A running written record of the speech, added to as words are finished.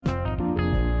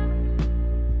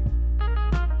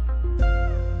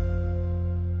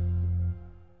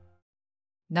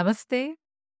Namaste,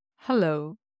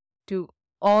 hello to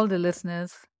all the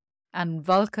listeners, and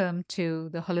welcome to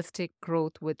the Holistic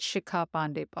Growth with Shikha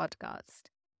Pandey podcast.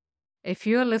 If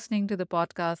you're listening to the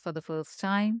podcast for the first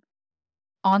time,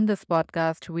 on this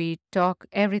podcast, we talk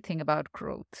everything about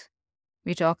growth.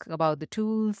 We talk about the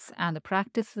tools and the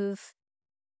practices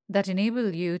that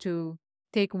enable you to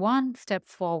take one step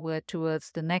forward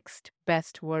towards the next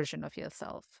best version of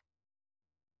yourself.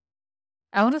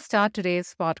 I want to start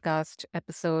today's podcast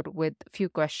episode with a few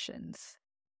questions.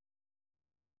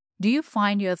 Do you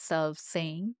find yourself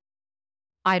saying,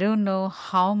 I don't know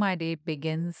how my day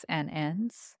begins and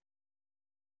ends?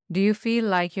 Do you feel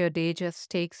like your day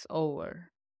just takes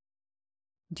over?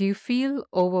 Do you feel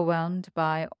overwhelmed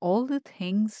by all the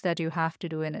things that you have to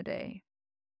do in a day?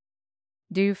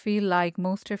 Do you feel like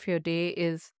most of your day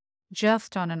is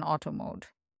just on an auto mode,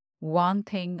 one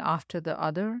thing after the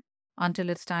other, until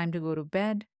it's time to go to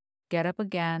bed, get up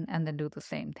again, and then do the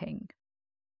same thing?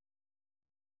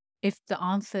 If the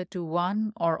answer to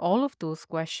one or all of those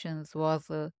questions was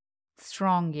a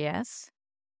strong yes,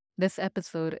 this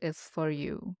episode is for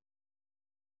you.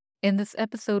 In this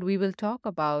episode, we will talk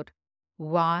about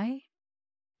why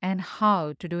and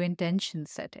how to do intention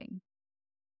setting.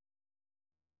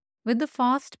 With the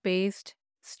fast paced,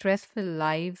 stressful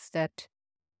lives that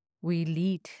we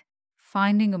lead,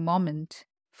 finding a moment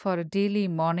for a daily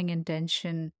morning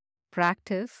intention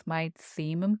practice might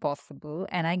seem impossible,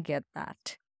 and I get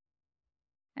that.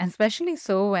 And especially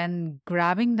so when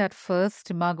grabbing that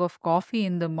first mug of coffee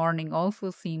in the morning also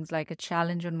seems like a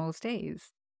challenge on most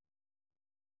days.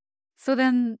 So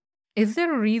then, is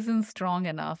there a reason strong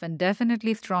enough and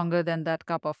definitely stronger than that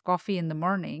cup of coffee in the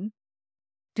morning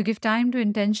to give time to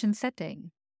intention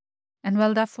setting? And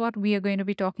well, that's what we are going to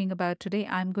be talking about today.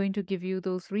 I'm going to give you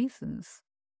those reasons.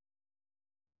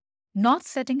 Not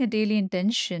setting a daily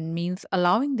intention means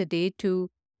allowing the day to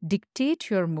dictate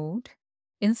your mood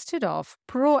instead of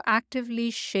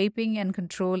proactively shaping and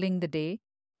controlling the day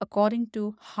according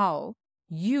to how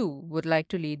you would like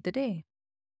to lead the day.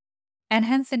 And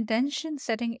hence, intention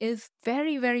setting is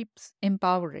very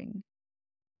empowering.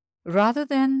 Rather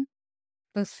than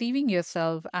perceiving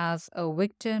yourself as a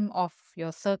victim of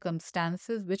your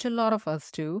circumstances, which a lot of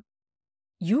us do,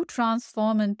 you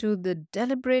transform into the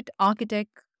deliberate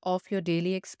architect of your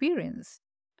daily experience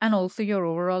and also your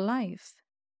overall life.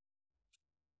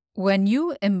 When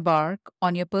you embark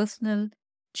on your personal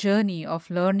journey of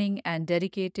learning and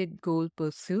dedicated goal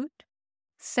pursuit,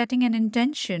 setting an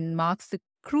intention marks the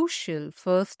crucial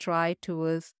first try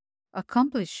towards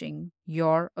accomplishing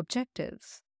your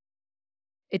objectives.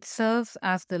 It serves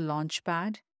as the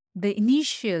launchpad, the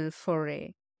initial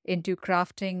foray into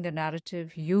crafting the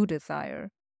narrative you desire,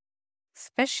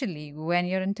 especially when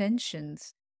your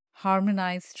intentions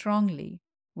harmonize strongly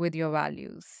with your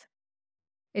values.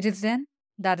 It is then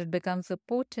that it becomes a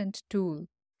potent tool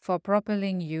for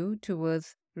propelling you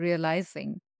towards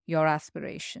realizing your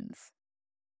aspirations.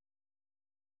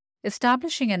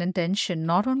 Establishing an intention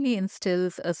not only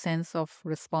instills a sense of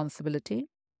responsibility,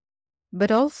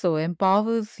 but also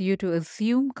empowers you to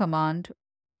assume command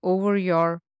over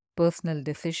your personal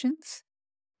decisions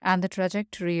and the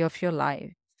trajectory of your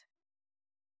life.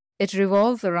 It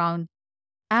revolves around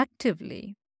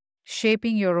actively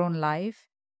shaping your own life,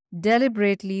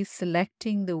 deliberately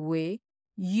selecting the way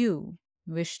you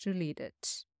wish to lead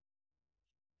it.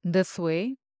 This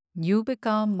way, you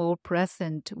become more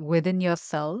present within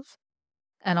yourself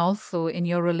and also in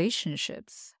your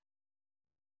relationships.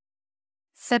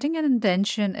 Setting an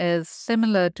intention is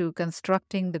similar to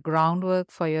constructing the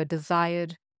groundwork for your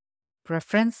desired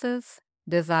preferences,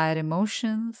 desired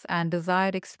emotions, and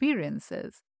desired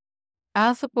experiences,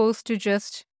 as opposed to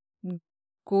just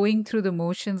going through the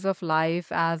motions of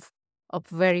life as a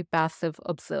very passive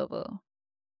observer.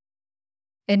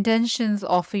 Intentions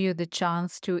offer you the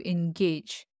chance to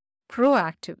engage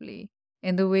proactively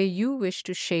in the way you wish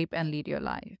to shape and lead your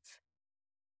life.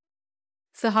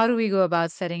 So, how do we go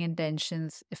about setting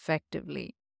intentions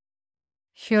effectively?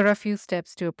 Here are a few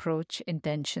steps to approach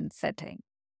intention setting.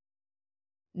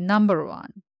 Number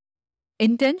one,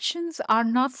 intentions are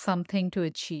not something to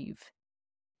achieve,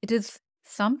 it is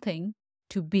something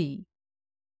to be.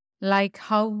 Like,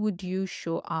 how would you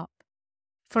show up?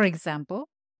 For example,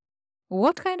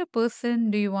 what kind of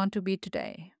person do you want to be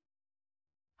today?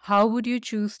 How would you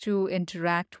choose to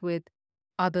interact with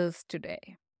others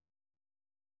today?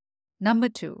 Number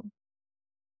two,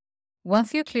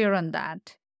 once you're clear on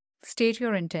that, state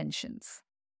your intentions.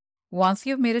 Once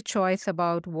you've made a choice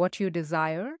about what you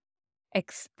desire,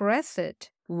 express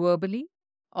it verbally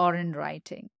or in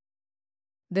writing.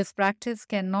 This practice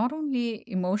can not only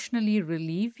emotionally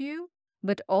relieve you,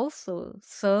 but also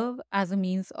serve as a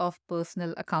means of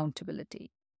personal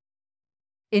accountability.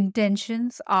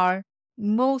 Intentions are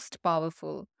most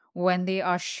powerful when they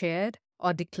are shared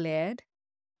or declared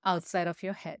outside of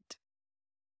your head.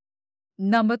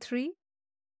 Number three,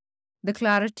 the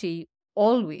clarity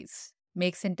always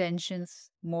makes intentions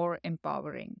more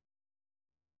empowering.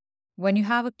 When you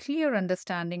have a clear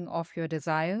understanding of your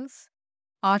desires,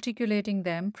 articulating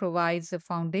them provides a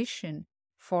foundation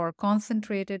for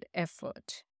concentrated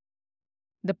effort.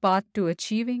 The path to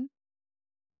achieving,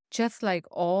 just like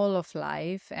all of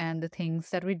life and the things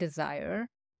that we desire,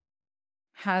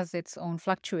 has its own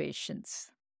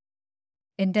fluctuations.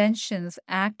 Intentions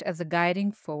act as a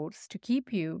guiding force to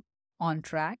keep you on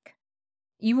track,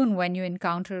 even when you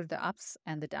encounter the ups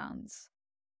and the downs.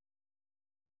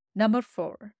 Number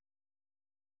four,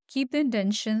 keep the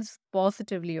intentions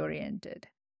positively oriented.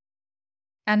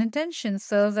 An intention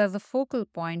serves as a focal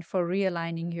point for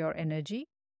realigning your energy,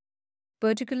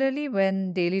 particularly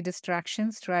when daily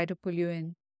distractions try to pull you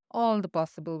in all the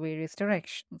possible various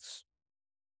directions.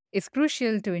 It's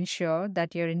crucial to ensure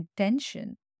that your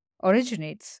intention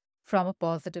originates from a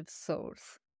positive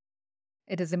source.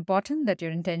 It is important that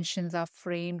your intentions are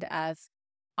framed as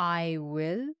I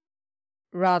will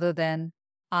rather than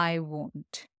I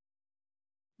won't,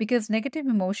 because negative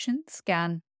emotions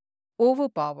can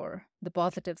overpower the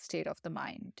positive state of the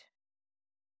mind.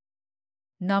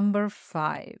 Number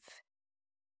five,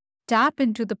 tap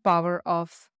into the power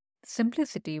of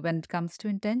simplicity when it comes to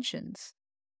intentions.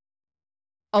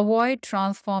 Avoid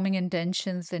transforming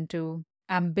intentions into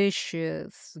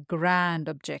ambitious, grand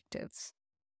objectives.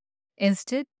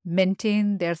 Instead,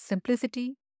 maintain their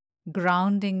simplicity,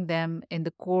 grounding them in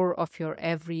the core of your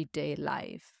everyday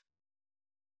life.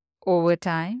 Over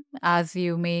time, as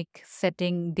you make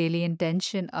setting daily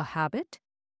intention a habit,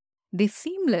 they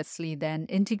seamlessly then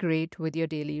integrate with your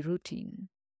daily routine.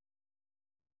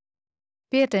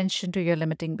 Pay attention to your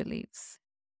limiting beliefs.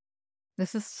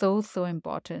 This is so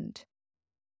important.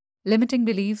 Limiting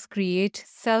beliefs create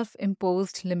self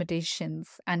imposed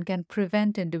limitations and can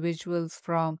prevent individuals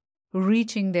from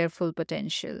reaching their full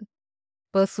potential,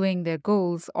 pursuing their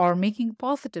goals, or making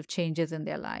positive changes in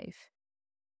their life.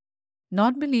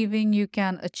 Not believing you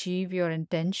can achieve your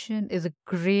intention is a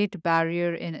great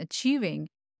barrier in achieving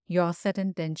your set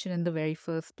intention in the very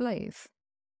first place.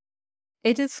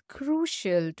 It is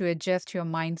crucial to adjust your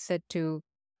mindset to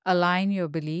align your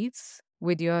beliefs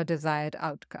with your desired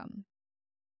outcome.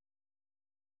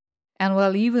 And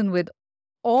while even with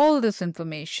all this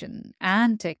information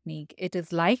and technique, it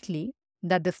is likely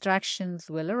that distractions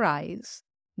will arise,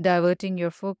 diverting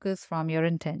your focus from your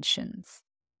intentions.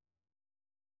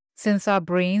 Since our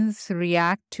brains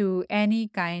react to any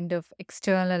kind of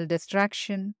external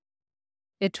distraction,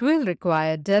 it will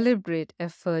require deliberate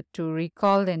effort to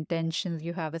recall the intentions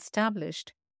you have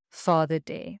established for the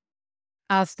day.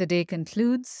 As the day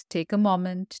concludes, take a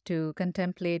moment to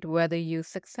contemplate whether you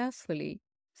successfully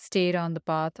stayed on the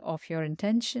path of your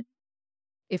intention.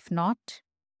 If not,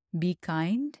 be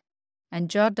kind and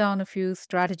jot down a few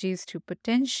strategies to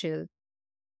potential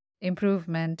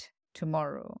improvement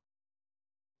tomorrow.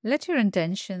 Let your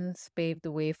intentions pave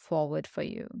the way forward for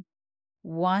you,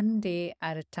 one day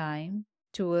at a time,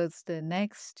 towards the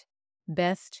next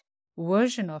best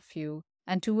version of you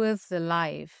and towards the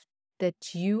life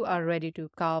that you are ready to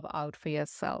carve out for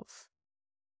yourself.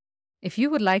 If you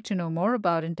would like to know more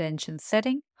about intention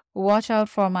setting, watch out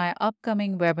for my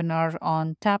upcoming webinar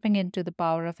on tapping into the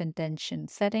power of intention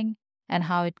setting and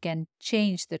how it can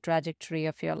change the trajectory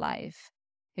of your life.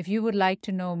 If you would like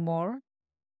to know more,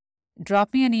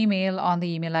 drop me an email on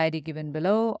the email ID given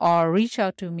below or reach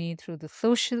out to me through the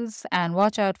socials and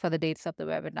watch out for the dates of the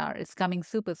webinar. It's coming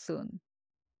super soon.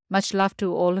 Much love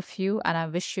to all of you, and I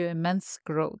wish you immense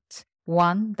growth,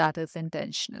 one that is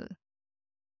intentional.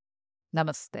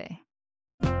 Namaste.